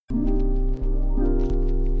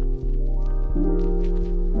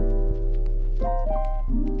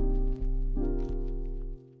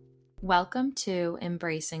Welcome to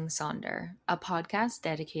Embracing Sonder, a podcast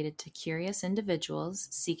dedicated to curious individuals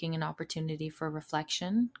seeking an opportunity for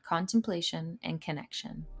reflection, contemplation, and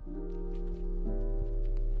connection.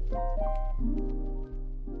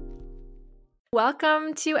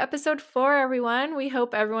 Welcome to episode 4, everyone. We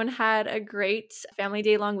hope everyone had a great family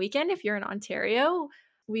day long weekend. If you're in Ontario,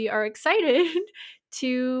 we are excited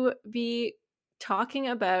to be talking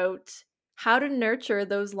about how to nurture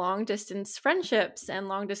those long distance friendships and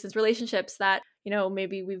long distance relationships that,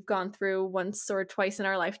 maybe we've gone through once or twice in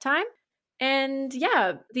our lifetime. And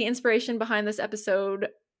yeah, the inspiration behind this episode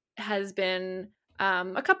has been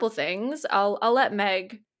a couple things. I'll let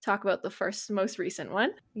Meg talk about the most recent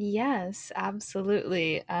one. Yes,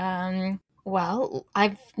 absolutely. Well,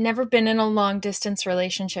 I've never been in a long distance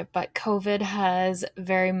relationship, but COVID has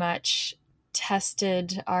very much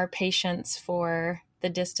tested our patience for the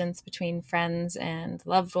distance between friends and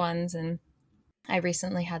loved ones. And I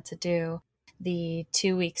recently had to do the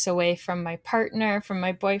 2 weeks away from my partner, from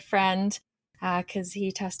my boyfriend, because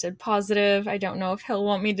he tested positive. I don't know if he'll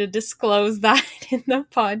want me to disclose that in the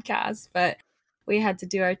podcast, but we had to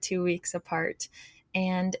do our 2 weeks apart.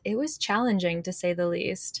 And it was challenging, to say the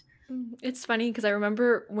least. It's funny because I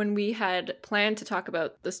remember when we had planned to talk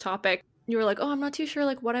about this topic, you were like, oh, I'm not too sure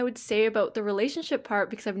what I would say about the relationship part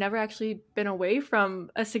because I've never actually been away from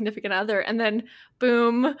a significant other. And then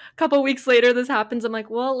boom, a couple weeks later, this happens. I'm like,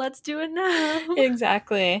 well, let's do it now.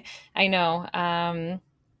 Exactly. I know. I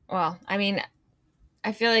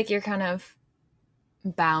feel like you're kind of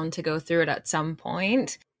bound to go through it at some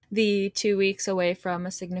point. The 2 weeks away from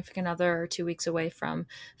a significant other or 2 weeks away from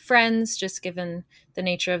friends, just given the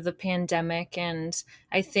nature of the pandemic. And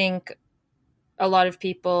I think a lot of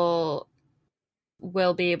people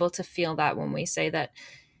will be able to feel that when we say that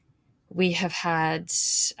we have had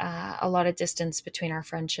a lot of distance between our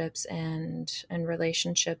friendships and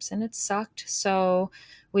relationships, and it sucked. So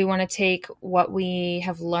we want to take what we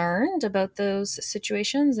have learned about those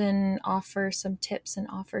situations and offer some tips and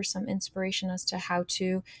offer some inspiration as to how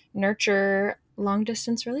to nurture long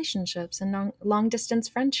distance relationships and long distance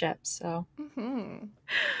friendships. So,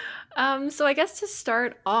 so I guess to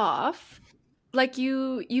start off, like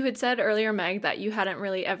you had said earlier, Meg, that you hadn't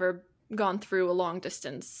really ever gone through a long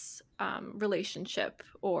distance relationship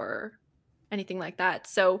or anything like that.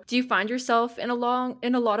 So do you find yourself in a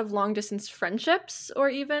lot of long distance friendships or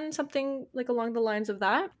even something like along the lines of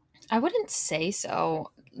that? I wouldn't say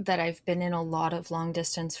so, that I've been in a lot of long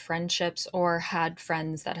distance friendships or had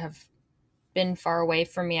friends that have been far away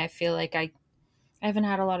from me. I feel like I haven't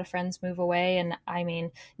had a lot of friends move away. And I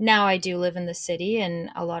mean, now I do live in the city, and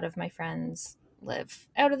a lot of my friends live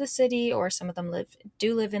out of the city, or some of them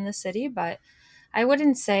do live in the city. But I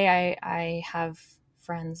wouldn't say I have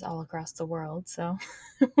friends all across the world. So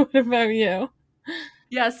what about you?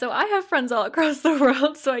 Yeah, so I have friends all across the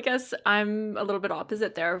world, so I guess I'm a little bit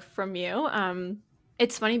opposite there from you.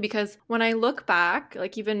 It's funny because when I look back,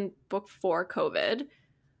 like even before COVID,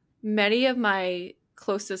 many of my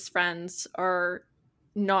closest friends are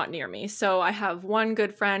not near me. So I have one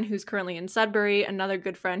good friend who's currently in Sudbury, another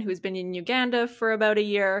good friend who's been in Uganda for about a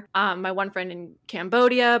year, my one friend in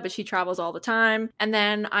Cambodia, but she travels all the time. And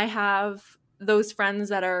then I have those friends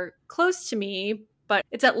that are close to me, but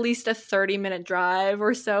it's at least a 30-minute drive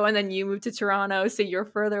or so. And then you moved to Toronto, so you're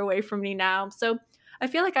further away from me now. So I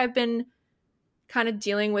feel like I've been kind of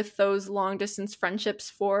dealing with those long distance friendships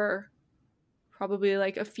for probably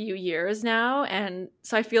like a few years now. And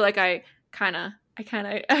so I feel like I have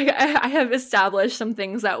established some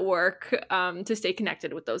things that work to stay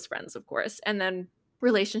connected with those friends, of course. And then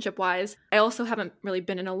relationship wise, I also haven't really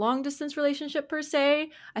been in a long distance relationship per se.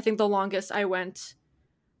 I think the longest I went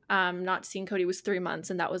not seeing Cody was 3 months,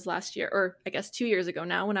 and that was last year, or I guess 2 years ago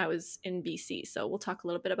now when I was in BC. So we'll talk a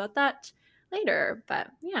little bit about that later. But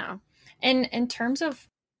yeah. And in terms of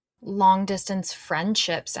long distance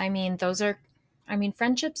friendships,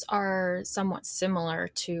 friendships are somewhat similar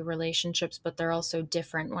to relationships, but they're also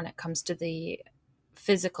different when it comes to the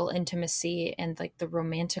physical intimacy and like the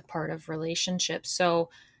romantic part of relationships. So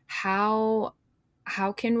how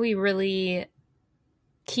can we really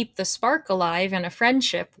keep the spark alive in a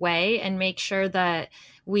friendship way and make sure that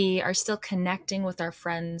we are still connecting with our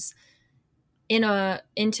friends in a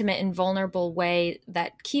intimate and vulnerable way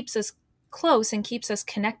that keeps us close and keeps us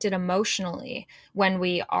connected emotionally when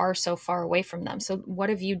we are so far away from them? So what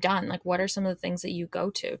have you done? Like, what are some of the things that you go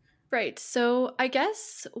to? Right. So I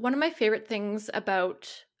guess one of my favorite things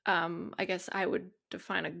about, I guess I would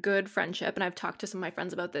define a good friendship, and I've talked to some of my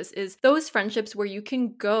friends about this, is those friendships where you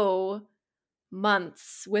can go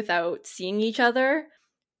months without seeing each other.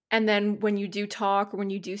 And then when you do talk or when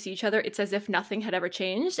you do see each other, it's as if nothing had ever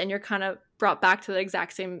changed and you're kind of brought back to the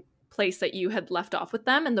exact same place that you had left off with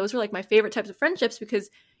them. And those are like my favorite types of friendships because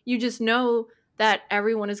you just know that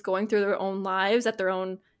everyone is going through their own lives at their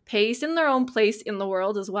own pace, in their own place in the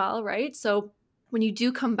world as well, right? So when you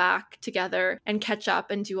do come back together and catch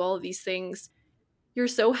up and do all of these things, you're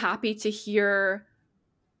so happy to hear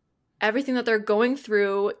everything that they're going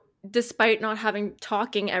through despite not having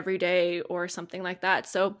talking every day or something like that.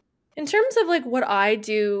 So in terms of like what I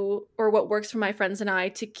do or what works for my friends and I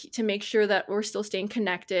to make sure that we're still staying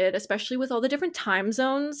connected, especially with all the different time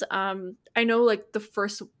zones, I know like the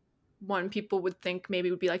first one people would think maybe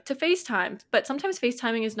would be like to FaceTime, but sometimes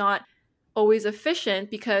FaceTiming is not always efficient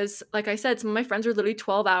because like I said, some of my friends are literally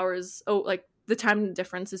 12 hours. Oh, like the time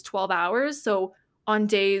difference is 12 hours. So on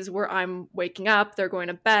days where I'm waking up, they're going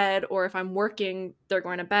to bed, or if I'm working, they're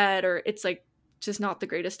going to bed, or it's like just not the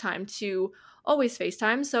greatest time to always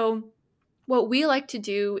FaceTime. So what we like to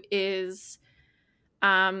do is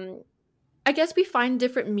I guess we find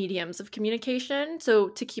different mediums of communication. So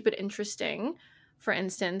to keep it interesting, for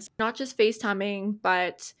instance, not just FaceTiming,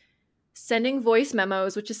 but sending voice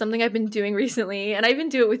memos, which is something I've been doing recently. And I even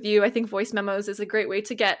do it with you. I think voice memos is a great way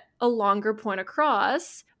to get a longer point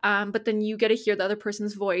across. But then you get to hear the other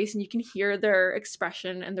person's voice and you can hear their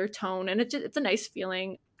expression and their tone. And it's a nice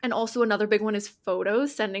feeling. And also another big one is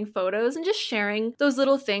photos, sending photos and just sharing those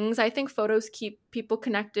little things. I think photos keep people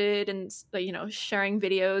connected and, you know, sharing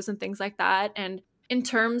videos and things like that. And in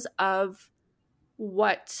terms of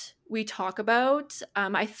what we talk about,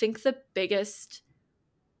 I think the biggest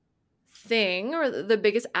thing or the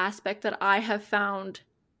biggest aspect that I have found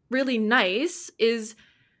really nice is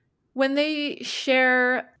when they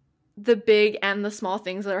share the big and the small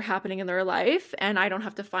things that are happening in their life and I don't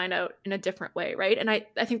have to find out in a different way, right? And I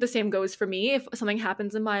think the same goes for me. If something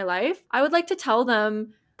happens in my life, I would like to tell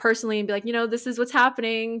them personally and be like, you know, this is what's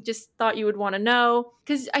happening. Just thought you would want to know.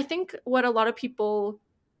 Because I think what a lot of people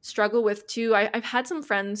struggle with too, I've had some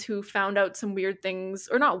friends who found out some weird things,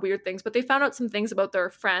 or not weird things, but they found out some things about their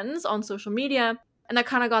friends on social media. And that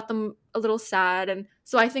kind of got them a little sad. And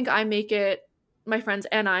so I think my friends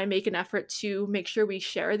and I make an effort to make sure we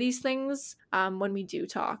share these things when we do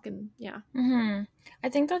talk. And yeah. Mm-hmm. I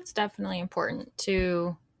think that's definitely important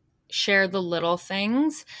to share the little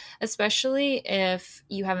things, especially if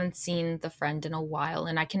you haven't seen the friend in a while.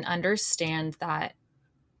 And I can understand that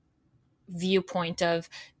viewpoint of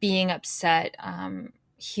being upset,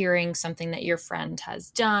 hearing something that your friend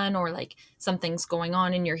has done, or like something's going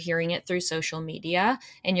on and you're hearing it through social media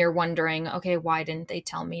and you're wondering, okay, why didn't they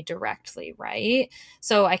tell me directly, right?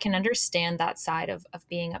 So I can understand that side of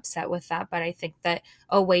being upset with that. But I think that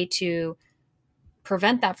a way to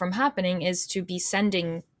prevent that from happening is to be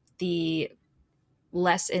sending the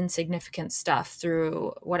less insignificant stuff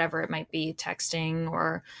through whatever it might be, texting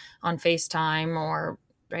or on FaceTime, or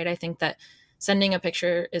right. I think that sending a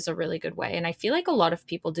picture is a really good way. And I feel like a lot of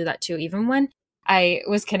people do that too. Even when I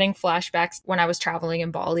was getting flashbacks when I was traveling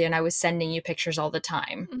in Bali and I was sending you pictures all the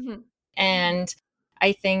time. Mm-hmm. And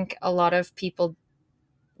I think a lot of people,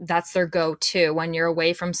 that's their go-to when you're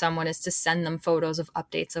away from someone, is to send them photos of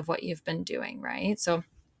updates of what you've been doing, right? So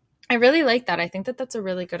I really like that. I think that that's a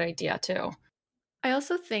really good idea too. I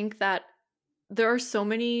also think that there are so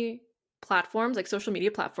many platforms, like social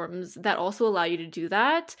media platforms, that also allow you to do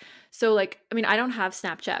that. So like, I mean, I don't have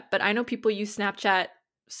Snapchat, but I know people use Snapchat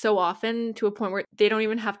so often to a point where they don't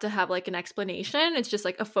even have to have like an explanation. It's just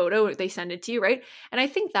like a photo, they send it to you, right? And I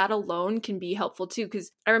think that alone can be helpful too,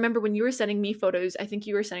 because I remember when you were sending me photos, I think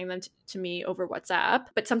you were sending them to me over WhatsApp,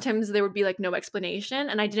 but sometimes there would be like no explanation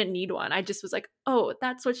and I didn't need one. I just was like, oh,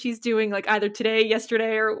 that's what she's doing, like either today,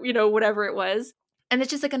 yesterday, or, you know, whatever it was. And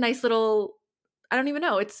it's just like a nice little, I don't even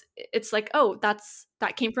know. It's like, oh, that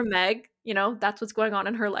came from Meg, you know, that's what's going on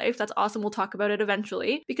in her life. That's awesome. We'll talk about it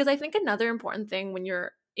eventually. Because I think another important thing when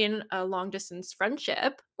you're in a long distance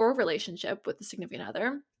friendship or relationship with a significant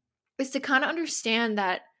other is to kind of understand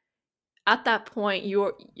that at that point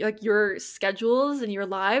your schedules and your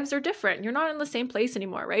lives are different. You're not in the same place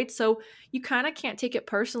anymore, right? So you kind of can't take it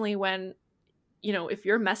personally when, you know, if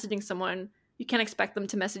you're messaging someone, you can't expect them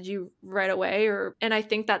to message you right away. And I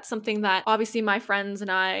think that's something that obviously my friends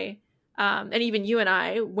and I, and even you and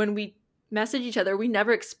I, when we message each other, we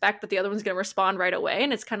never expect that the other one's going to respond right away.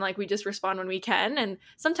 And it's kind of like we just respond when we can. And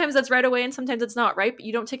sometimes that's right away and sometimes it's not, right? But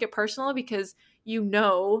you don't take it personal because you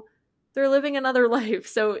know they're living another life.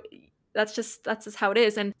 So that's just how it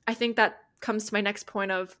is. And I think that comes to my next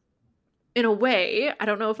point of, in a way, I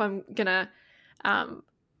don't know if I'm going to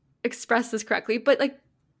express this correctly, but like,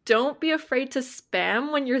 don't be afraid to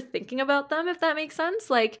spam when you're thinking about them, if that makes sense.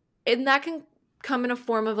 Like, and that can come in a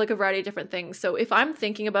form of like a variety of different things. So if I'm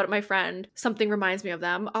thinking about my friend, something reminds me of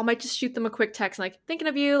them, I might just shoot them a quick text like, thinking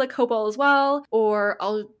of you, like hope all is well, or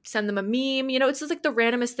I'll send them a meme. You know, it's just like the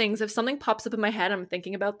randomest things. If something pops up in my head, I'm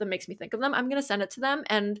thinking about them, makes me think of them, I'm gonna send it to them,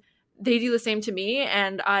 and they do the same to me.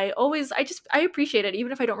 And I appreciate it,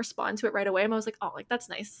 even if I don't respond to it right away. I'm always like, oh, like that's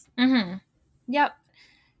nice. Mm-hmm. Yep.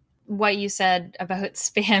 What you said about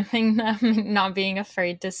spamming them, not being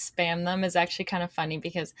afraid to spam them, is actually kind of funny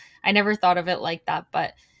because I never thought of it like that,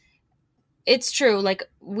 but it's true. Like,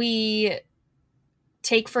 we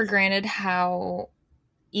take for granted how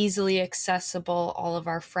easily accessible all of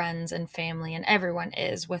our friends and family and everyone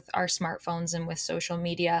is with our smartphones and with social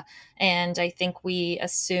media. And I think we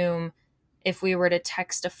assume if we were to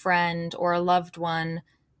text a friend or a loved one,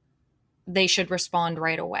 they should respond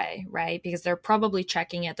right away, right? Because they're probably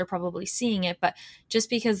checking it, they're probably seeing it, but just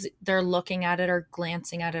because they're looking at it or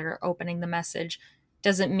glancing at it or opening the message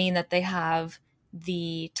doesn't mean that they have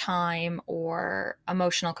the time or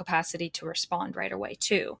emotional capacity to respond right away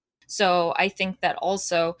too. So I think that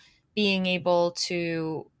also being able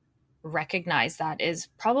to recognize that is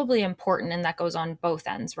probably important, and that goes on both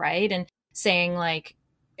ends, right? And saying like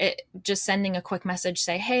just sending a quick message,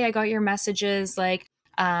 say, hey, I got your messages, like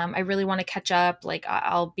I really want to catch up. Like,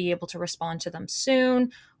 I'll be able to respond to them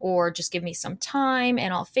soon, or just give me some time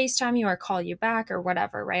and I'll FaceTime you or call you back or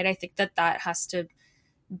whatever, right? I think that that has to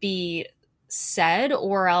be said,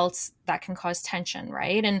 or else that can cause tension,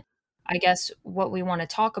 right? And I guess what we want to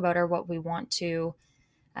talk about, or what we want to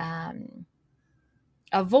um,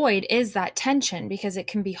 avoid, is that tension, because it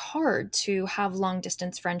can be hard to have long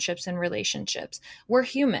distance friendships and relationships. We're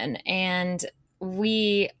human, and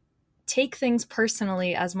we take things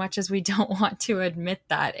personally as much as we don't want to admit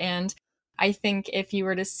that. And I think if you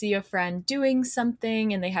were to see a friend doing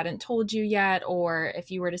something and they hadn't told you yet, or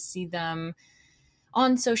if you were to see them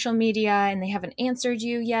on social media and they haven't answered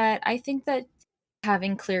you yet, I think that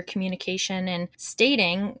having clear communication and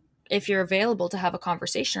stating if you're available to have a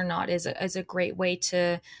conversation or not is a great way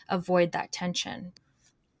to avoid that tension.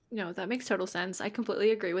 No, that makes total sense. I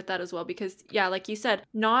completely agree with that as well, because yeah, like you said,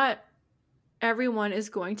 not everyone is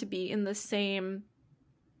going to be in the same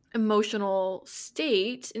emotional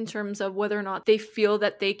state in terms of whether or not they feel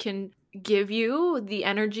that they can give you the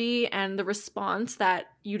energy and the response that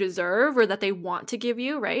you deserve or that they want to give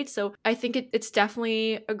you, right? So I think it's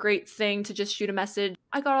definitely a great thing to just shoot a message.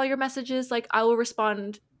 I got all your messages, like I will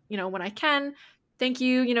respond, when I can. Thank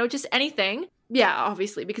you, just anything. Yeah,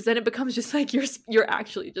 obviously, because then it becomes just like you're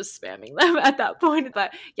actually just spamming them at that point.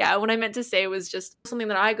 But yeah, what I meant to say was just something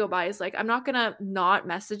that I go by is like, I'm not gonna not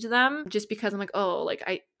message them just because I'm like, oh, like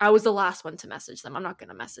I was the last one to message them, I'm not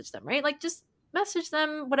gonna message them, right? Like, just message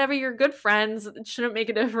them, whatever, you're good friends, it shouldn't make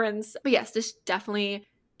a difference. But yes, just definitely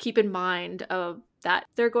keep in mind of that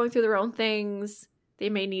they're going through their own things, they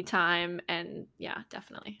may need time, and yeah,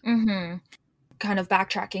 definitely. Mm-hmm. Kind of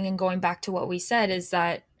backtracking and going back to what we said is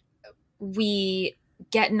that we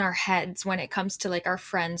get in our heads when it comes to like our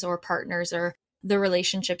friends or partners or the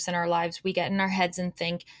relationships in our lives. We get in our heads and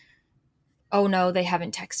think, oh no, they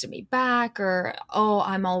haven't texted me back, or oh,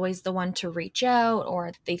 I'm always the one to reach out,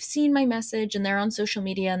 or they've seen my message and they're on social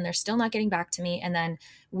media and they're still not getting back to me. And then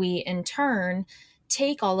we in turn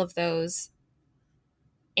take all of those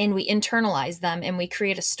and we internalize them and we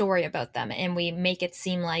create a story about them and we make it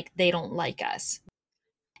seem like they don't like us.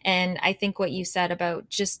 And I think what you said about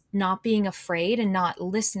just not being afraid and not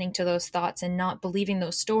listening to those thoughts and not believing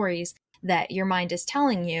those stories that your mind is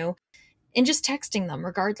telling you, and just texting them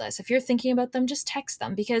regardless. If you're thinking about them, just text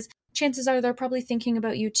them, because chances are they're probably thinking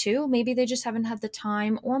about you too. Maybe they just haven't had the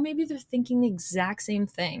time, or maybe they're thinking the exact same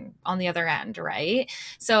thing on the other end, right?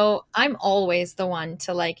 So I'm always the one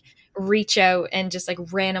to like reach out and just like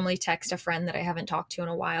randomly text a friend that I haven't talked to in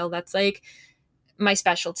a while. That's like my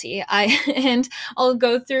specialty. And I'll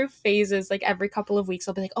go through phases, like every couple of weeks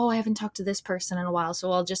I'll be like, oh, I haven't talked to this person in a while,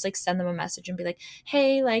 so I'll just like send them a message and be like,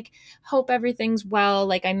 hey, like hope everything's well,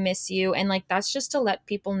 like I miss you. And like that's just to let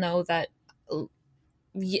people know that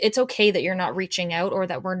it's okay that you're not reaching out or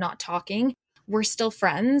that we're not talking. We're still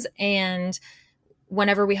friends, and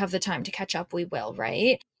whenever we have the time to catch up, we will,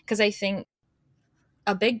 right? Because I think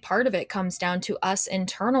a big part of it comes down to us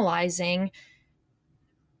internalizing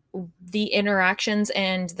the interactions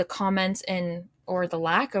and the comments and or the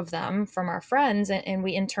lack of them from our friends, and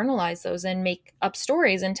we internalize those and make up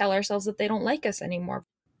stories and tell ourselves that they don't like us anymore,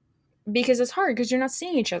 because it's hard because you're not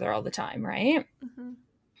seeing each other all the time, right? Mm-hmm.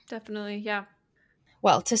 Definitely, yeah.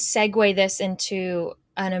 Well, to segue this into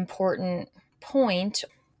an important point,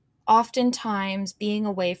 oftentimes being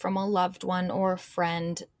away from a loved one or a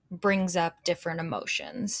friend brings up different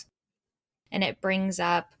emotions, and it brings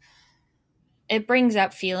up it brings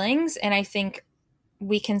up feelings, and I think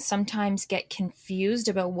we can sometimes get confused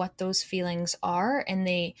about what those feelings are, and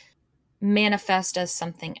they manifest as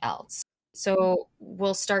something else. So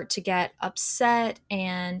we'll start to get upset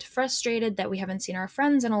and frustrated that we haven't seen our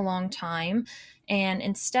friends in a long time. And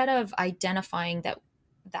instead of identifying that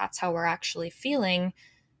that's how we're actually feeling,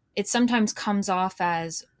 it sometimes comes off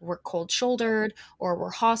as we're cold shouldered, or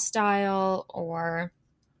we're hostile, or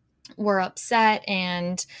we're upset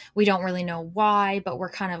and we don't really know why, but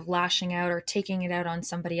we're kind of lashing out or taking it out on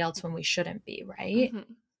somebody else when we shouldn't be, right?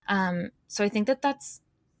 So I think that that's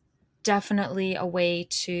definitely a way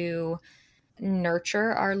to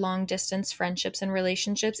nurture our long distance friendships and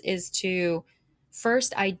relationships, is to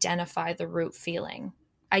first identify the root feeling,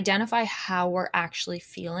 identify how we're actually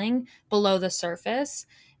feeling below the surface,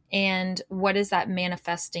 and what is that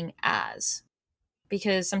manifesting as.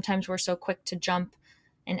 Because sometimes we're so quick to jump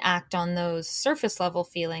and act on those surface level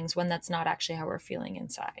feelings when that's not actually how we're feeling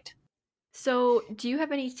inside. So, do you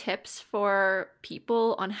have any tips for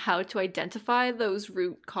people on how to identify those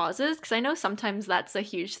root causes? Because I know sometimes that's a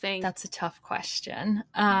huge thing. That's a tough question.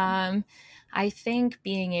 I think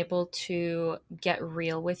being able to get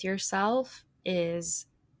real with yourself is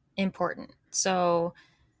important. So,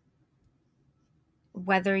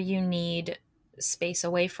 whether you need space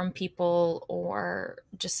away from people or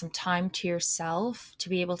just some time to yourself to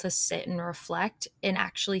be able to sit and reflect and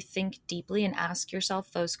actually think deeply and ask yourself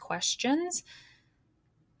those questions,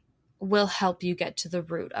 will help you get to the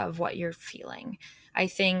root of what you're feeling. I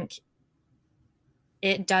think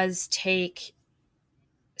it does take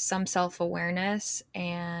some self-awareness,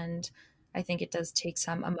 and I think it does take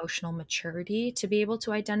some emotional maturity to be able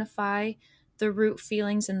to identify the root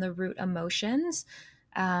feelings and the root emotions.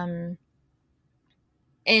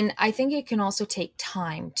 And I think it can also take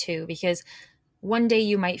time too, because one day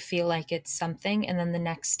you might feel like it's something, and then the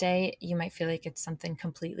next day you might feel like it's something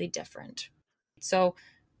completely different. So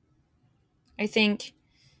I think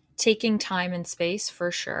taking time and space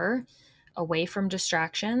for sure, away from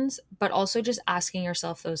distractions, but also just asking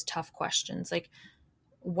yourself those tough questions like,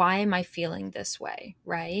 why am I feeling this way?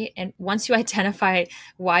 Right. And once you identify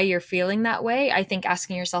why you're feeling that way, I think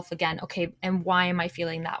asking yourself again, okay, and why am I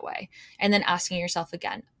feeling that way? And then asking yourself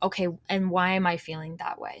again, okay, and why am I feeling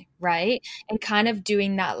that way? Right. And kind of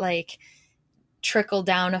doing that like trickle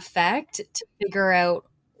down effect to figure out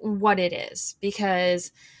what it is.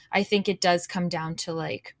 Because I think it does come down to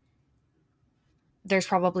like, there's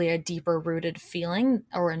probably a deeper rooted feeling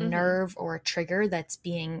or a nerve or a trigger that's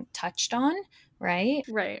being touched on, right?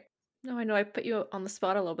 Right. No, I know I put you on the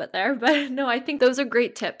spot a little bit there, but no, I think those are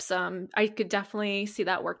great tips. I could definitely see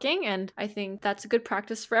that working, and I think that's a good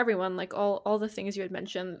practice for everyone. Like all the things you had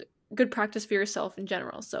mentioned, good practice for yourself in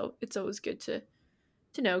general. So it's always good to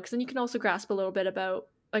know, because then you can also grasp a little bit about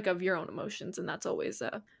like of your own emotions, and that's always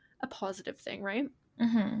a positive thing, right?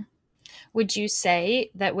 Mm-hmm. Would you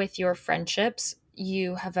say that with your friendships,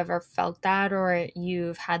 you have ever felt that, or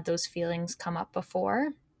you've had those feelings come up before?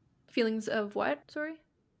 Feelings of what? Sorry.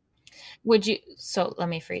 Would you, so let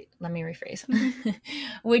me rephrase.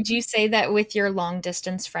 Would you say that with your long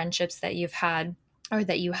distance friendships that you've had or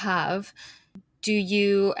that you have, do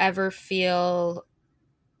you ever feel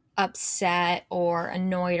upset or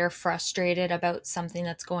annoyed or frustrated about something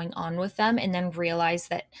that's going on with them, and then realize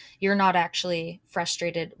that you're not actually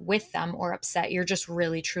frustrated with them or upset, you're just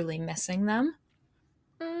really truly missing them?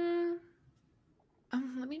 Mm,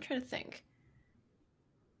 let me try to think.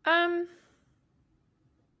 Um,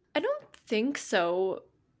 I don't think so.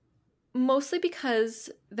 Mostly because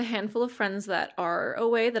the handful of friends that are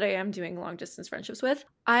away that I am doing long distance friendships with,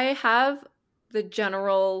 I have the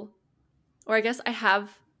general, or I guess I have,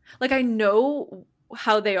 like, I know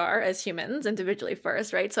how they are as humans individually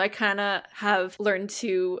first, right? So I kind of have learned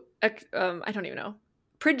to, I don't even know,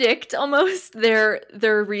 predict almost their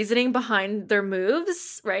reasoning behind their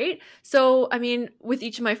moves, right? So I mean, with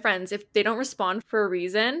each of my friends, if they don't respond for a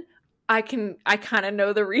reason, I kind of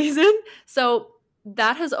know the reason. So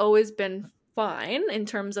that has always been fine in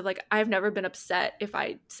terms of like I've never been upset if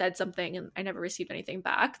I said something and I never received anything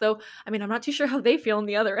back. Though I mean, I'm not too sure how they feel on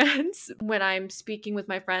the other ends when I'm speaking with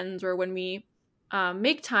my friends or when we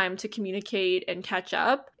make time to communicate and catch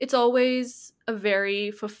up. It's always a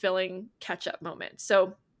very fulfilling catch up moment.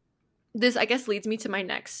 So this, I guess, leads me to my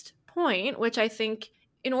next point, which I think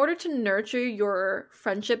in order to nurture your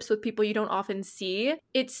friendships with people you don't often see,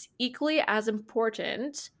 it's equally as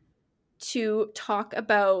important to talk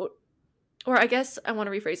about, or I guess I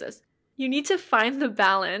want to rephrase this. You need to find the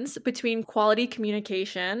balance between quality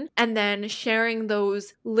communication and then sharing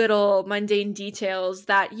those little mundane details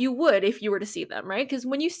that you would if you were to see them, right? Because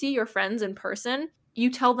when you see your friends in person, you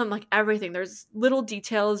tell them like everything. There's little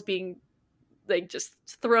details being like just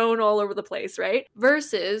thrown all over the place, right?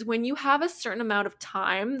 Versus when you have a certain amount of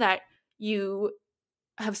time that you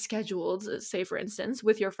have scheduled, say for instance,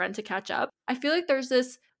 with your friend to catch up, I feel like there's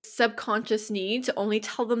this subconscious need to only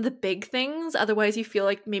tell them the big things. Otherwise, you feel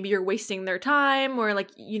like maybe you're wasting their time, or like,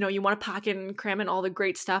 you know, you want to pack in and cram in all the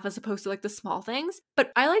great stuff as opposed to like the small things.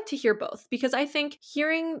 But I like to hear both, because I think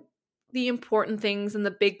hearing the important things and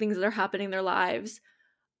the big things that are happening in their lives,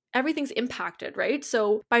 everything's impacted, right?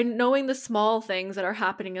 So by knowing the small things that are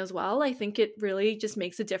happening as well, I think it really just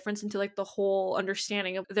makes a difference into like the whole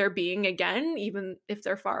understanding of their being again, even if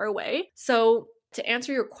they're far away. So to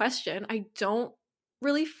answer your question, I don't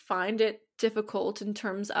really find it difficult in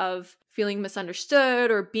terms of feeling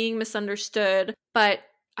misunderstood or being misunderstood, but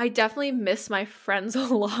I definitely miss my friends a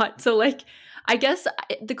lot. So like, I guess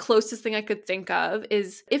the closest thing I could think of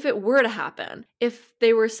is if it were to happen, if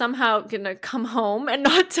they were somehow gonna come home and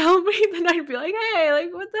not tell me, then I'd be like, hey,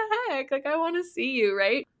 like, what the heck? Like, I want to see you,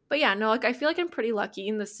 right? But yeah, no, like, I feel like I'm pretty lucky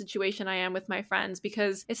in the situation I am with my friends,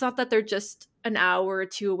 because it's not that they're just an hour or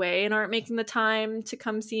two away and aren't making the time to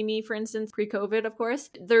come see me, for instance, pre-COVID, of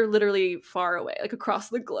course. They're literally far away, like across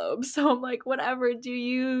the globe. So I'm like, whatever, do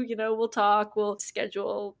you, we'll talk, we'll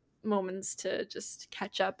schedule moments to just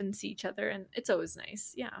catch up and see each other, and it's always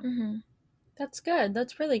nice. Yeah. Mm-hmm. That's good.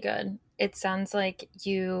 That's really good. It sounds like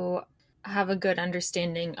you have a good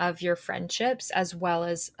understanding of your friendships as well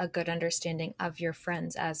as a good understanding of your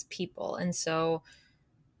friends as people. And so,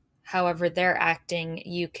 however they're acting,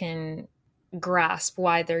 you can grasp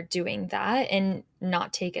why they're doing that and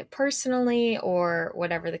not take it personally or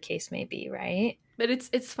whatever the case may be, right? But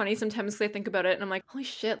it's funny sometimes because I think about it and I'm like, holy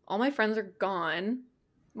shit, all my friends are gone.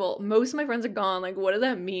 Well, most of my friends are gone. Like, what does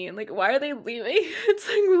that mean? Like, why are they leaving? It's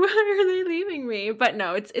like, why are they leaving me? But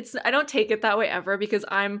no, it's I don't take it that way ever, because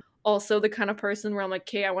I'm also the kind of person where I'm like,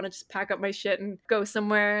 okay, I want to just pack up my shit and go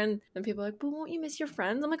somewhere. And then people are like, but won't you miss your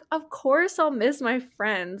friends? I'm like, of course I'll miss my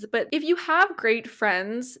friends. But if you have great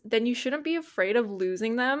friends, then you shouldn't be afraid of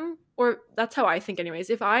losing them. Or that's how I think anyways.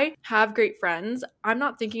 If I have great friends, I'm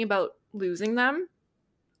not thinking about losing them.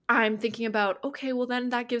 I'm thinking about, okay, well then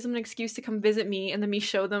that gives them an excuse to come visit me, and then me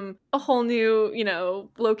show them a whole new,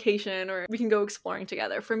 location, or we can go exploring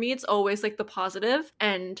together. For me, it's always like the positive,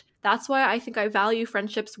 and that's why I think I value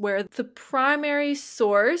friendships where the primary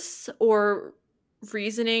source or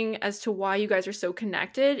reasoning as to why you guys are so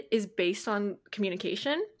connected is based on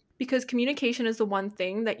communication, because communication is the one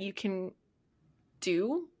thing that you can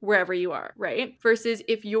do wherever you are, right? Versus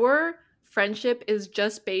if your friendship is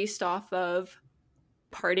just based off of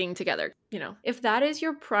partying together, if that is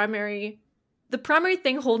the primary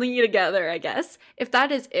thing holding you together, I guess, if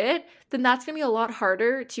that is it, then that's gonna be a lot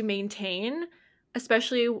harder to maintain,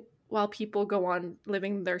 especially while people go on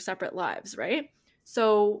living their separate lives, right?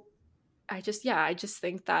 So I just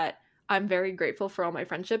think that I'm very grateful for all my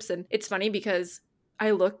friendships. And it's funny because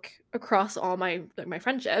I look across all my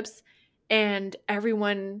friendships, and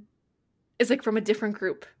everyone is like from a different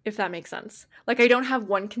group, if that makes sense. Like, I don't have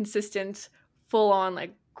one consistent full on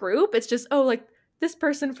like group. It's just, oh, like this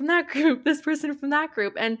person from that group, this person from that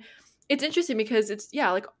group. And it's interesting because it's,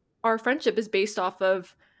 like our friendship is based off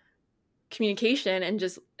of communication and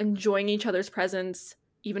just enjoying each other's presence,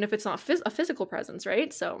 even if it's not a physical presence,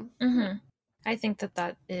 right? So I think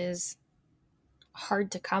that is hard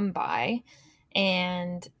to come by,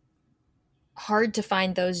 and hard to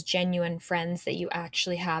find those genuine friends that you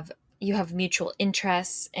actually have mutual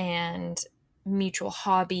interests and mutual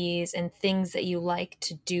hobbies and things that you like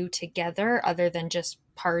to do together other than just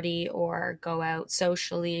party or go out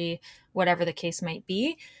socially, whatever the case might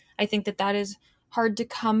be. I think that is hard to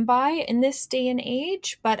come by in this day and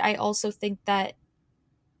age, but I also think that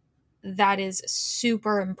is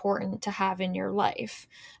super important to have in your life,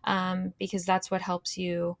 because that's what helps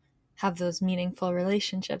you have those meaningful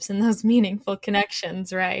relationships and those meaningful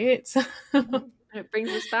connections, right? So it brings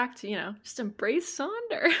us back to, just embrace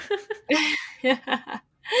Sonder. Yeah,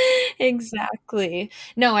 exactly.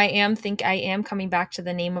 No, I am coming back to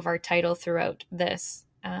the name of our title throughout this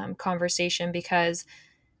conversation, because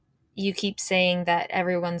you keep saying that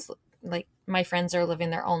everyone's like, my friends are living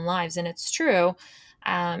their own lives, and it's true.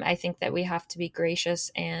 I think that we have to be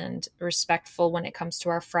gracious and respectful when it comes to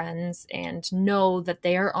our friends, and know that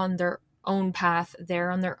they are on their own path,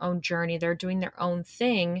 they're on their own journey, they're doing their own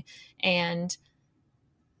thing, and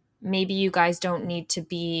maybe you guys don't need to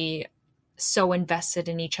be so invested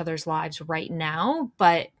in each other's lives right now,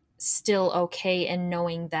 but still okay in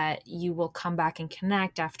knowing that you will come back and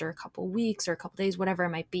connect after a couple weeks or a couple days, whatever it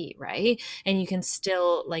might be, right? And you can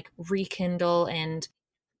still like rekindle and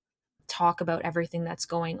talk about everything that's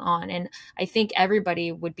going on. And I think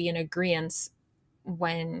everybody would be in agreement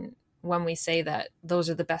when we say that those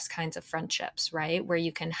are the best kinds of friendships, right? Where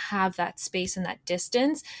you can have that space and that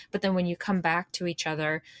distance, but then when you come back to each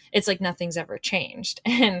other, it's like nothing's ever changed.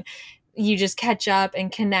 And you just catch up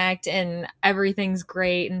and connect and everything's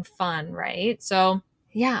great and fun, right? So,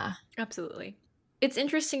 yeah. Absolutely. It's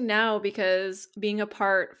interesting now because being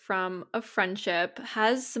apart from a friendship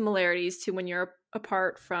has similarities to when you're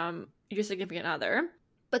apart from your significant other.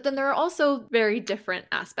 But then there are also very different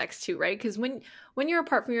aspects too, right? Because when you're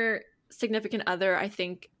apart from your significant other, I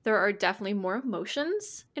think there are definitely more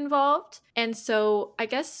emotions involved. And so I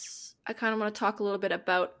guess I kind of want to talk a little bit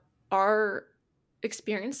about our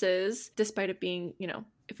experiences, despite it being,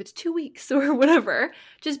 if it's 2 weeks or whatever,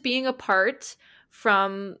 just being apart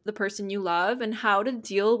from the person you love and how to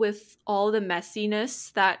deal with all the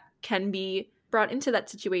messiness that can be brought into that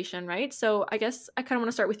situation, right? So I guess I kind of want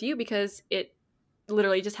to start with you because it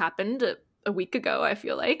literally just happened a week ago, I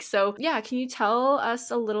feel like. So yeah, can you tell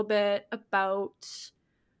us a little bit about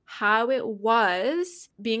how it was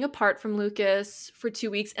being apart from Lucas for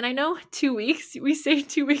 2 weeks? And I know 2 weeks, we say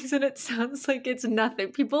 2 weeks and it sounds like it's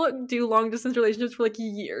nothing. People do long distance relationships for like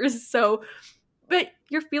years. So, but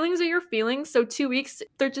your feelings are your feelings. So 2 weeks,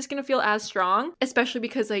 they're just going to feel as strong, especially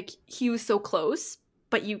because like he was so close,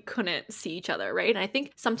 but you couldn't see each other, right? And I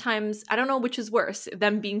think sometimes, I don't know which is worse,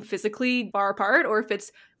 them being physically far apart or if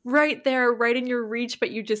it's right there, right in your reach,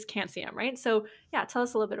 but you just can't see him, right? So yeah, tell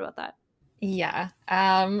us a little bit about that. Yeah.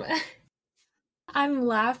 I'm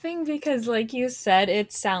laughing because, like you said,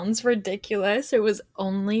 it sounds ridiculous. It was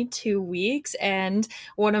only 2 weeks, and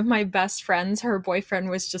one of my best friends, her boyfriend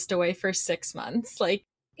was just away for 6 months. Like,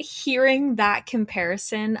 hearing that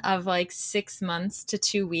comparison of like 6 months to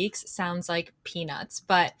 2 weeks sounds like peanuts.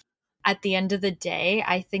 But at the end of the day,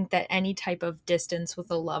 I think that any type of distance with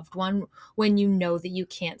a loved one, when you know that you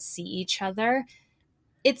can't see each other,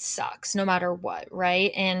 it sucks no matter what,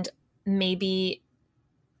 right? And maybe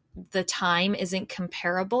the time isn't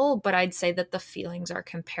comparable, but I'd say that the feelings are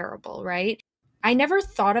comparable, right? I never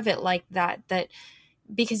thought of it like that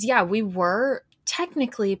because yeah, we were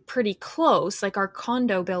technically pretty close. Like our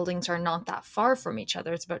condo buildings are not that far from each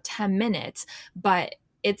other. It's about 10 minutes, but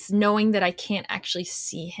it's knowing that I can't actually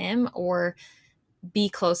see him or be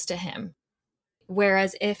close to him.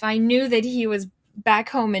 Whereas if I knew that he was back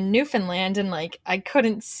home in Newfoundland and like I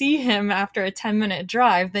couldn't see him after a 10-minute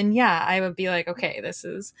drive, then yeah, I would be like, okay, this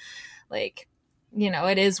is like,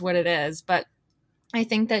 it is what it is. But I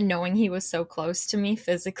think that knowing he was so close to me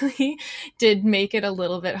physically did make it a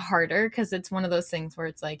little bit harder because it's one of those things where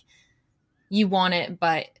it's like you want it,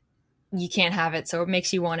 but you can't have it. So it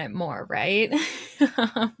makes you want it more, right?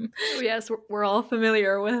 Yes, we're all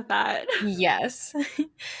familiar with that. Yes.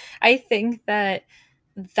 I think that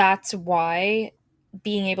that's why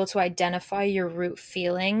being able to identify your root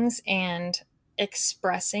feelings and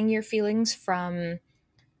expressing your feelings from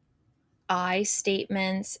I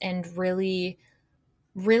statements and really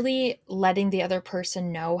letting the other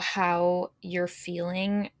person know how you're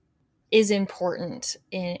feeling is important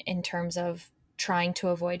in terms of trying to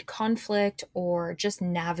avoid conflict or just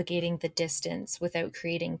navigating the distance without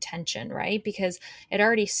creating tension, right? Because it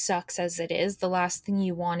already sucks as it is. The last thing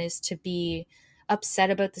you want is to be upset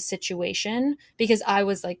about the situation because I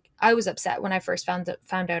was upset when I first found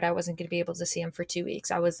out I wasn't going to be able to see him for 2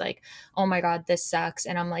 weeks. I was like, "Oh my god, this sucks."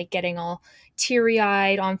 And I'm like getting all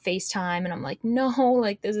teary-eyed on FaceTime and I'm like, "No,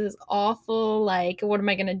 like this is awful. Like what am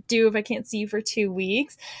I going to do if I can't see you for 2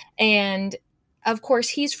 weeks?" And of course,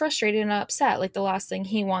 he's frustrated and upset. Like the last thing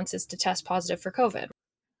he wants is to test positive for COVID.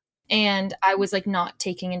 And I was like not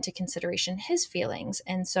taking into consideration his feelings.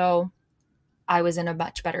 And so I was in a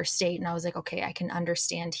much better state and I was like, okay, I can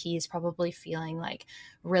understand he's probably feeling like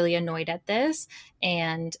really annoyed at this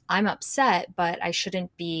and I'm upset, but I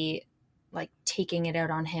shouldn't be like taking it out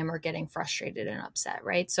on him or getting frustrated and upset,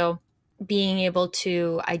 right? So being able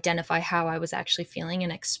to identify how I was actually feeling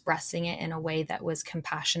and expressing it in a way that was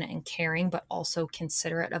compassionate and caring, but also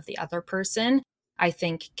considerate of the other person, I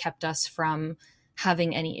think kept us from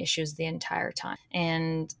having any issues the entire time.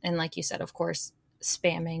 And like you said, of course,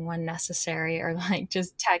 spamming when necessary or like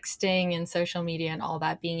just texting and social media and all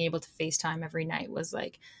that, being able to FaceTime every night was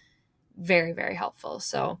like very, very helpful.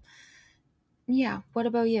 So yeah. What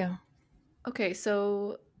about you? Okay,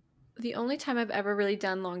 so the only time I've ever really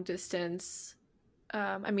done long distance,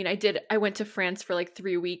 I went to France for like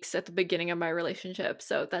 3 weeks at the beginning of my relationship.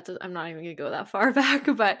 So I'm not even going to go that far back.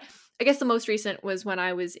 But I guess the most recent was when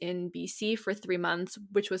I was in BC for 3 months,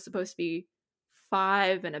 which was supposed to be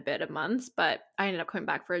 5 and a bit of months. But I ended up coming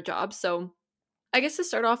back for a job. So I guess to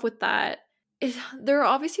start off with that, there are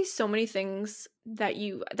obviously so many things that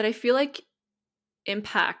I feel like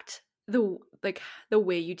impact the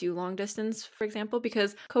way you do long distance, for example,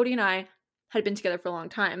 because Cody and I had been together for a long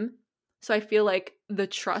time. So I feel like the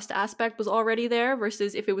trust aspect was already there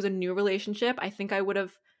versus if it was a new relationship, I think we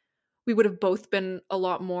would have both been a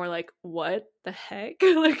lot more like, what the heck?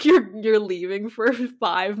 Like you're leaving for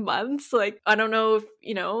 5 months. Like, I don't know if,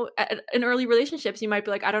 in early relationships, you might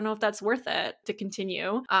be like, I don't know if that's worth it to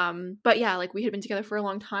continue. But yeah, like we had been together for a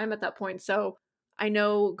long time at that point. So I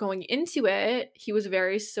know going into it, he was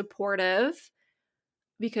very supportive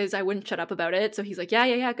because I wouldn't shut up about it. So he's like,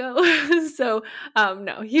 yeah, go. So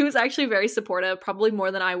no, he was actually very supportive, probably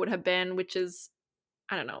more than I would have been, which is,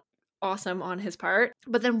 I don't know, awesome on his part.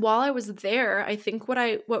 But then while I was there, I think what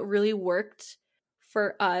really worked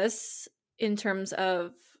for us in terms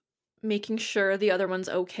of making sure the other one's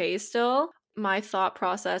okay still, my thought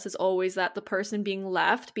process is always that the person being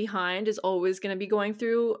left behind is always going to be going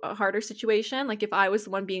through a harder situation. Like if I was the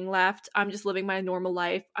one being left, I'm just living my normal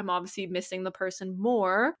life. I'm obviously missing the person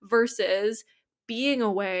more versus being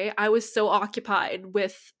away. I was so occupied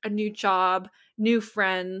with a new job, new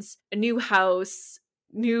friends, a new house,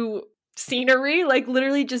 new scenery, like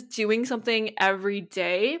literally just doing something every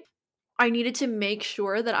day. I needed to make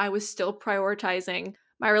sure that I was still prioritizing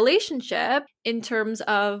my relationship in terms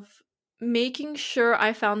of making sure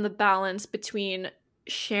I found the balance between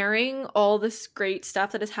sharing all this great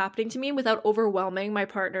stuff that is happening to me without overwhelming my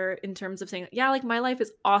partner in terms of saying, yeah, like my life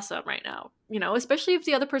is awesome right now, especially if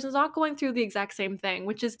the other person's not going through the exact same thing,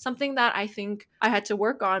 which is something that I think I had to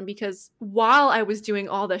work on because while I was doing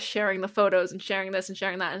all this, sharing the photos and sharing this and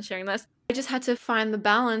sharing that and sharing this, I just had to find the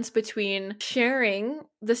balance between sharing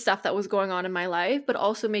the stuff that was going on in my life, but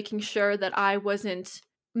also making sure that I wasn't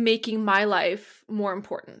making my life more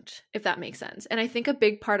important, if that makes sense. And I think a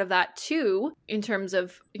big part of that too, in terms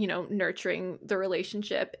of, nurturing the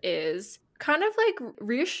relationship, is kind of like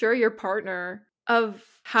reassure your partner of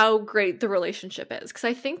how great the relationship is. Because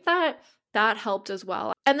I think that helped as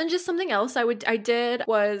well. And then just something else I did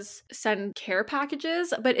was send care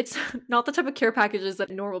packages, but it's not the type of care packages that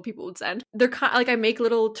normal people would send. They're kind of like, I make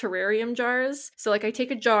little terrarium jars. So like I take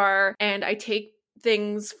a jar and I take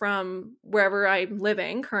things from wherever I'm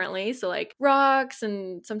living currently. So like rocks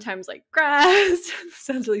and sometimes like grass.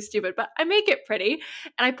 Sounds really stupid, but I make it pretty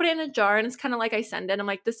and I put it in a jar and it's kind of like I send it. I'm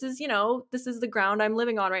like, this is the ground I'm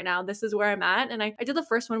living on right now. This is where I'm at. And I did the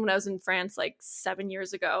first one when I was in France like 7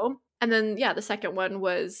 years ago. And then, yeah, the second one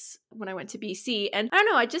was when I went to BC. And I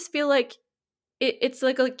don't know, I just feel like it's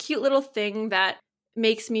like a cute little thing that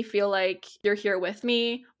makes me feel like you're here with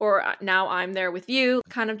me, or now I'm there with you,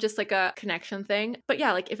 kind of just like a connection thing. But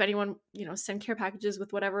yeah, like if anyone, send care packages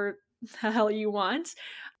with whatever the hell you want,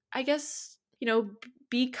 I guess,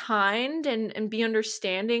 be kind and be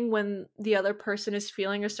understanding when the other person is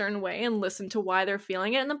feeling a certain way and listen to why they're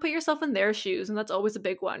feeling it, and then put yourself in their shoes. And that's always a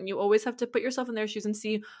big one. You always have to put yourself in their shoes and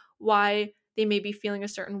see why they may be feeling a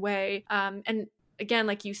certain way. And again,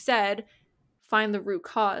 like you said, find the root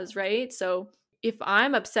cause, right? So if I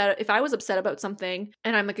was upset about something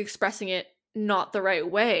and I'm like expressing it not the right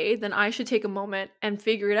way, then I should take a moment and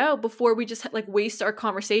figure it out before we just like waste our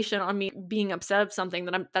conversation on me being upset of something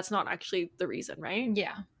that's not actually the reason, right?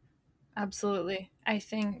 Yeah, absolutely. I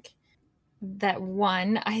think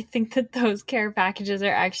that those care packages are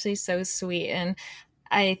actually so sweet. And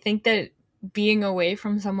I think that being away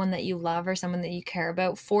from someone that you love or someone that you care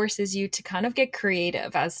about forces you to kind of get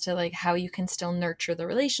creative as to like how you can still nurture the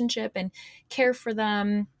relationship and care for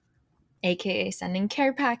them, aka sending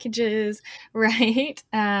care packages, right?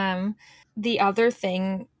 The other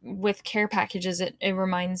thing with care packages, it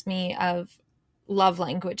reminds me of love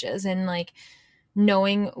languages and like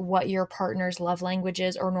knowing what your partner's love language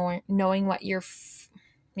is, or knowing what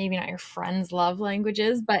maybe not your friend's love language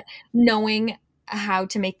is, but knowing how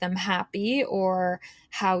to make them happy or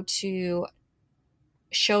how to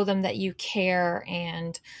show them that you care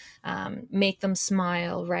and make them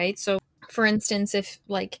smile, right? So for instance,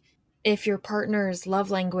 if your partner's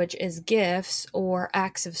love language is gifts or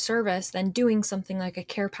acts of service, then doing something like a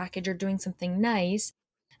care package or doing something nice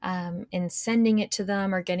and sending it to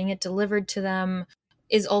them or getting it delivered to them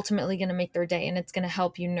is ultimately going to make their day, and it's going to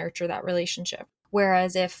help you nurture that relationship.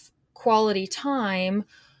 Whereas if quality time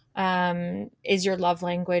is your love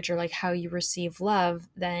language or like how you receive love,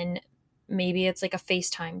 then maybe it's like a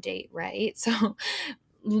FaceTime date, right? So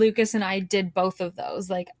Lucas and I did both of those,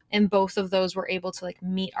 like, and both of those were able to like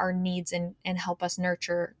meet our needs and help us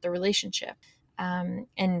nurture the relationship.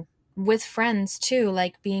 And with friends too,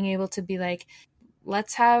 like being able to be like,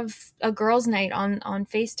 let's have a girls' night on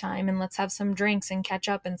FaceTime and let's have some drinks and catch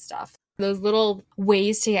up and stuff. Those little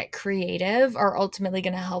ways to get creative are ultimately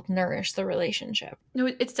going to help nourish the relationship. No,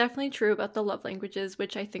 it's definitely true about the love languages,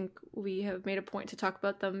 which I think we have made a point to talk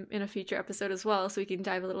about them in a future episode as well, so we can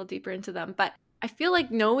dive a little deeper into them. But I feel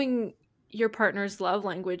like knowing your partner's love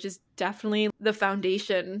language is definitely the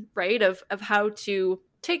foundation, right, of how to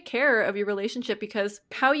take care of your relationship, because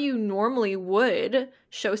how you normally would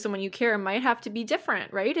show someone you care might have to be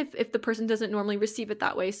different, right? If the person doesn't normally receive it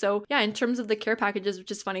that way. So yeah, in terms of the care packages,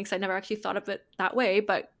 which is funny because I never actually thought of it that way,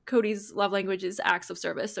 but Cody's love language is acts of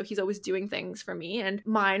service. So he's always doing things for me, and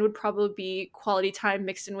mine would probably be quality time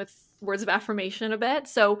mixed in with words of affirmation a bit.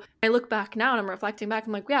 So I look back now and I'm reflecting back,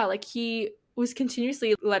 I'm like, yeah, like he was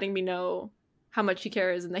continuously letting me know how much he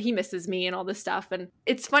cares and that he misses me and all this stuff. And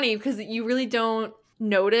it's funny because you really don't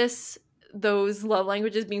notice those love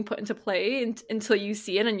languages being put into play until you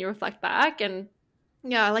see it and you reflect back. And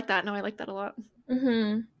yeah, I like that. No, I like that a lot.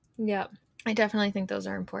 Yeah, I definitely think those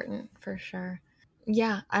are important for sure.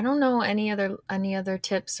 Yeah, I don't know any other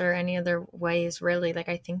tips or any other ways really. Like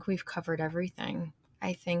I think we've covered everything.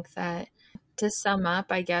 I think that to sum up,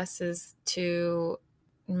 I guess, is to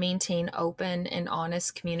maintain open and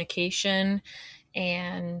honest communication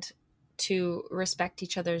and to respect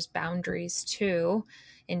each other's boundaries too,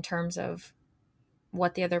 in terms of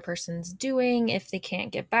what the other person's doing if they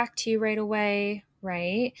can't get back to you right away,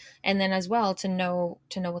 right? And then as well to know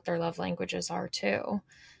what their love languages are too,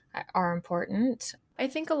 are important. I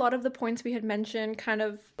think a lot of the points we had mentioned kind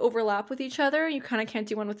of overlap with each other. You kind of can't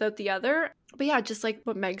do one without the other. But yeah, just like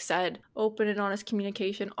what Meg said, open and honest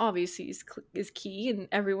communication obviously is key, and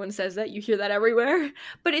everyone says that. You hear that everywhere.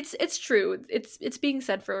 But it's true. It's being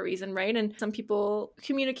said for a reason, right? And some people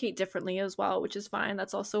communicate differently as well, which is fine.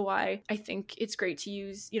 That's also why I think it's great to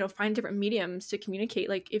use, find different mediums to communicate.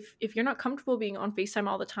 Like if you're not comfortable being on FaceTime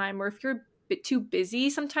all the time, or if you're bit too busy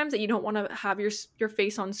sometimes that you don't want to have your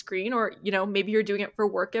face on screen, or maybe you're doing it for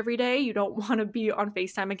work every day, you don't want to be on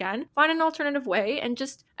FaceTime again, find an alternative way. And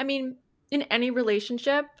just, I mean, in any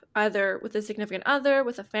relationship, either with a significant other,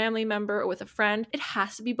 with a family member, or with a friend, it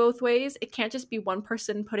has to be both ways. It can't just be one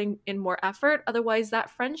person putting in more effort. Otherwise, that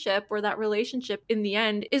friendship or that relationship in the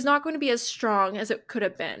end is not going to be as strong as it could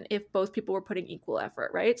have been if both people were putting equal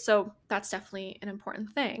effort, right? So that's definitely an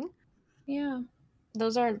important thing. Yeah.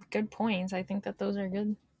 Those are good points. I think that those are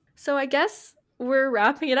good. So I guess we're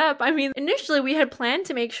wrapping it up. I mean, initially we had planned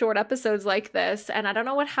to make short episodes like this, and I don't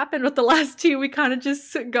know what happened with the last two. We kind of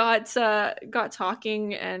just got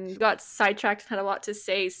talking and got sidetracked and had a lot to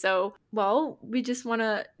say. So, well, we just want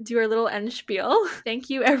to do our little end spiel. Thank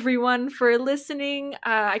you everyone for listening.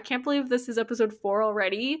 I can't believe this is episode 4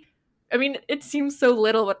 already. I mean, it seems so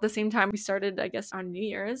little, but at the same time we started, I guess, on New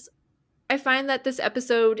Year's. I find that this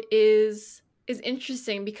episode is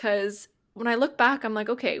interesting because when I look back, I'm like,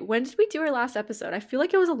 okay, when did we do our last episode? I feel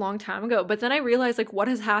like it was a long time ago, but then I realized like what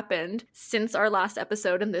has happened since our last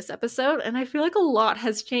episode and this episode, and I feel like a lot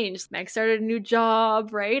has changed. Meg started a new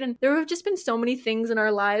job, right? And there have just been so many things in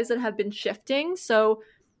our lives that have been shifting. So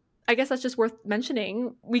I guess that's just worth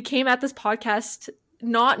mentioning. We came at this podcast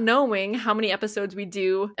not knowing how many episodes we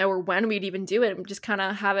do or when we'd even do it, and just kind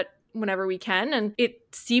of have it whenever we can, and it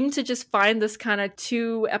seemed to just find this kind of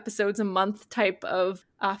 2 episodes a month type of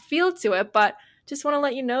feel to it. But just want to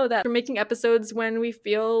let you know that we're making episodes when we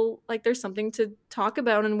feel like there's something to talk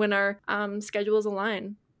about and when our schedules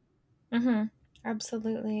align.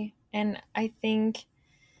 Absolutely. And I think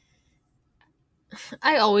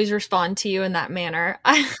I always respond to you in that manner.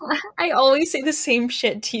 I always say the same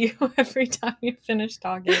shit to you every time you finish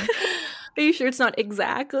talking. Are you sure it's not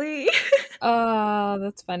exactly? Oh,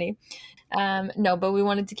 that's funny. No, but we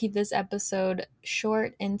wanted to keep this episode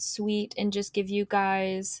short and sweet and just give you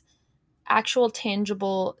guys actual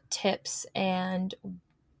tangible tips and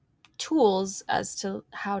tools as to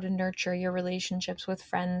how to nurture your relationships with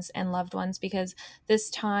friends and loved ones, because this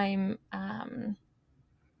time,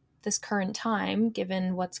 this current time,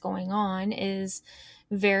 given what's going on, is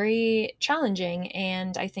very challenging.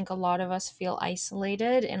 And I think a lot of us feel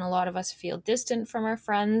isolated and a lot of us feel distant from our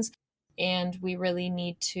friends. And we really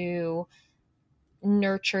need to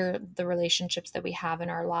nurture the relationships that we have in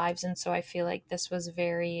our lives. And so I feel like this was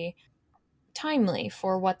very timely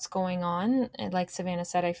for what's going on. And like Savannah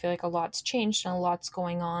said, I feel like a lot's changed and a lot's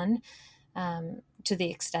going on, to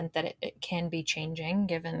the extent that it can be changing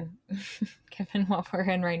given given what we're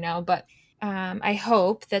in right now. But I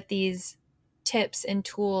hope that these tips and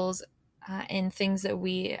tools and things that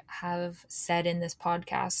we have said in this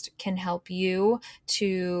podcast can help you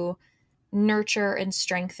to nurture and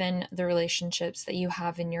strengthen the relationships that you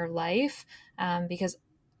have in your life, because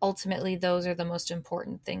ultimately those are the most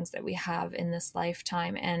important things that we have in this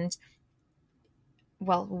lifetime. And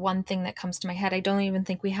well, one thing that comes to my head, I don't even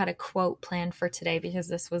think we had a quote planned for today because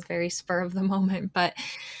this was very spur of the moment, but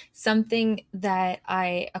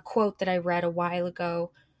a quote that I read a while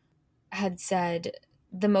ago had said,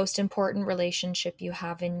 the most important relationship you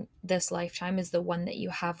have in this lifetime is the one that you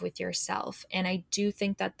have with yourself. And I do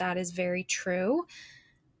think that that is very true.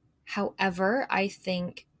 However, I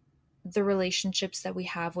think the relationships that we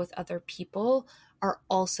have with other people are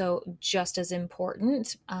also just as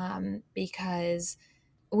important, because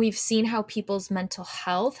we've seen how people's mental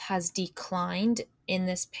health has declined in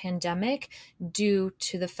this pandemic due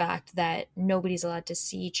to the fact that nobody's allowed to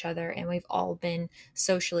see each other and we've all been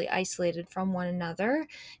socially isolated from one another.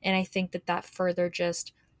 And I think that that further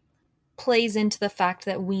just plays into the fact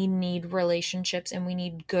that we need relationships and we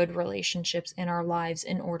need good relationships in our lives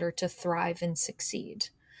in order to thrive and succeed.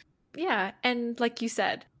 Yeah, and like you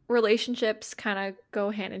said, relationships kind of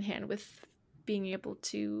go hand in hand with being able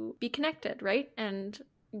to be connected, right? And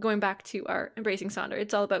going back to our Embracing Sonder,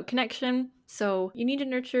 it's all about connection. So you need to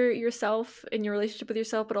nurture yourself in your relationship with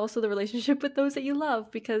yourself, but also the relationship with those that you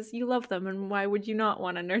love, because you love them, and why would you not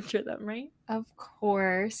want to nurture them, right? Of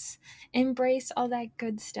course. Embrace all that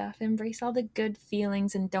good stuff. Embrace all the good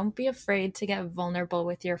feelings, and don't be afraid to get vulnerable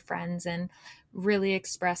with your friends and really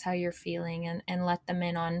express how you're feeling, and let them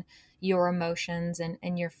in on your emotions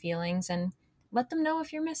and your feelings, and let them know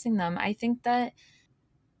if you're missing them. I think that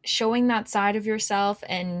showing that side of yourself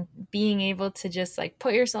and being able to just like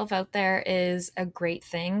put yourself out there is a great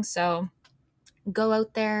thing. So go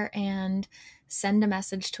out there and send a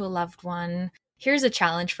message to a loved one. Here's a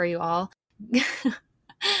challenge for you all.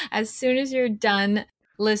 As soon as you're done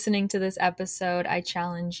listening to this episode, I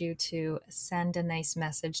challenge you to send a nice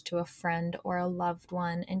message to a friend or a loved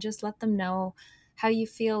one and just let them know how you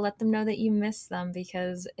feel. Let them know that you miss them,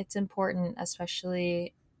 because it's important,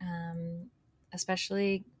 especially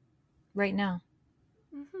right now.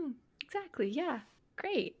 Mm-hmm. Exactly. Yeah.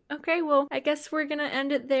 Great. Okay, well, I guess we're gonna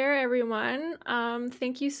end it there, everyone.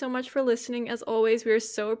 Thank you so much for listening. As always, we are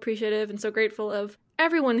so appreciative and so grateful of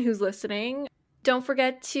everyone who's listening. Don't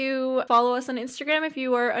forget to follow us on Instagram if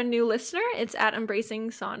you are a new listener. It's at Embracing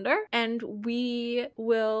Sonder. And we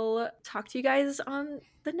will talk to you guys on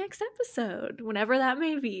the next episode, whenever that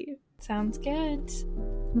may be. Sounds good.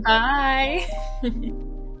 Bye.